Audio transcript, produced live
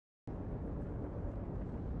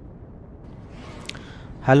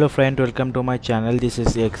Hello friend, welcome to my channel. This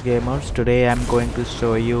is X Gamers. Today I'm going to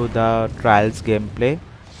show you the trials gameplay.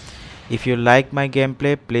 If you like my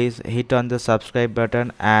gameplay, please hit on the subscribe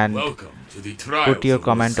button and Welcome to the trials put your of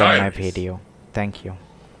comment on my Osiris. video. Thank you.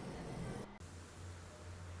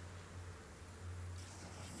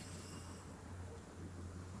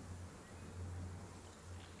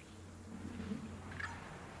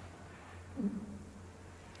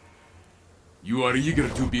 You are eager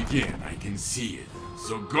to begin, I can see it.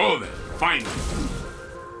 So go then, find it.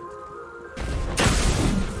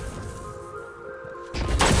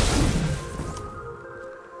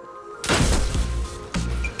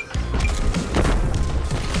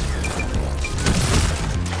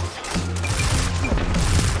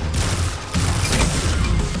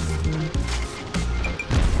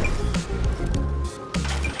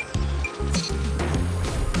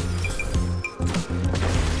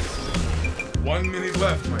 One minute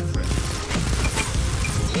left, my friend.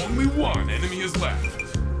 Only one enemy is left.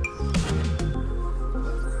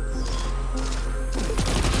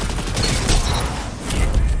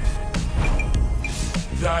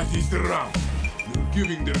 That is the round. You're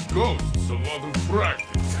giving their ghosts a lot of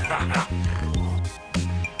practice.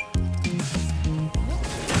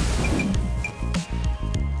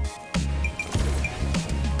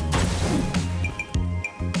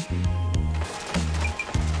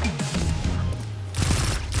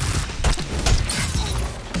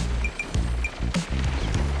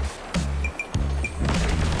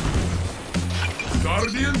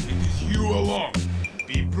 Guardian, it is you alone.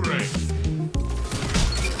 Be brave.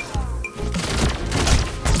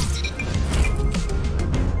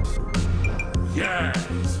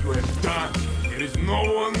 Yes, you have done it. There is no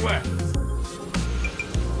one left.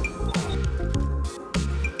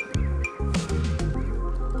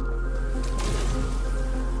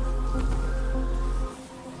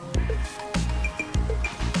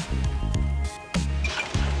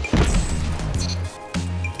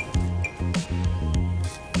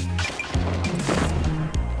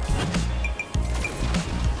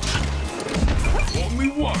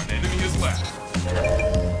 One enemy is left.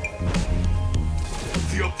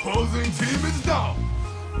 The opposing team is down.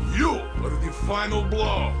 You are the final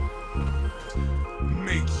blow.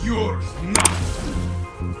 Make yours not.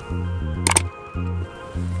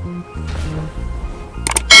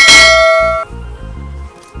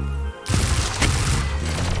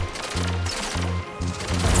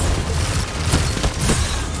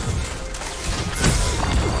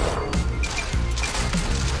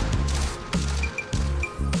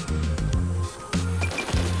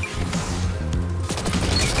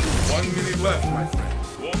 Left, my friend.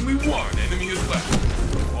 Only one enemy is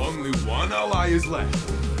left. Only one ally is left.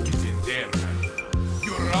 Get in there, man.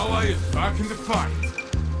 Your ally is back in the fight.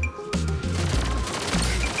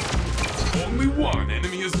 Only one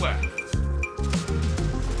enemy is left.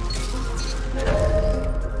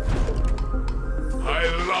 I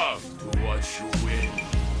love to watch you win.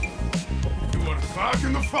 You are back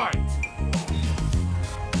in the fight.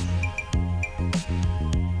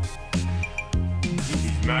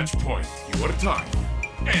 Match point. Your time.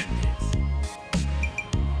 End it.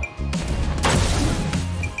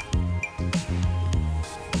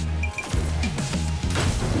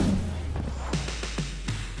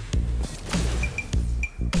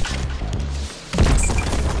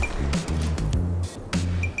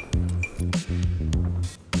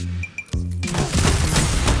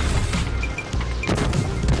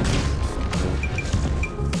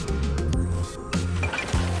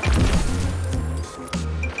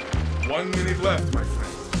 One minute left, my friend.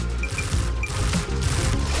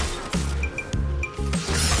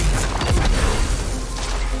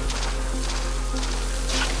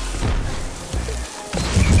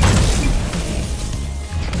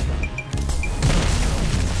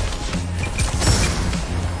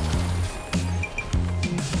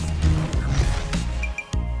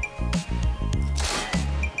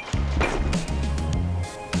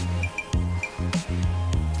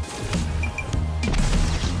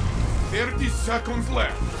 Seconds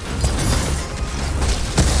left.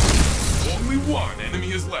 Only one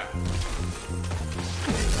enemy is left.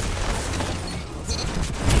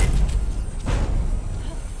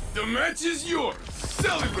 The match is yours.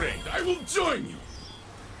 Celebrate. I will join you.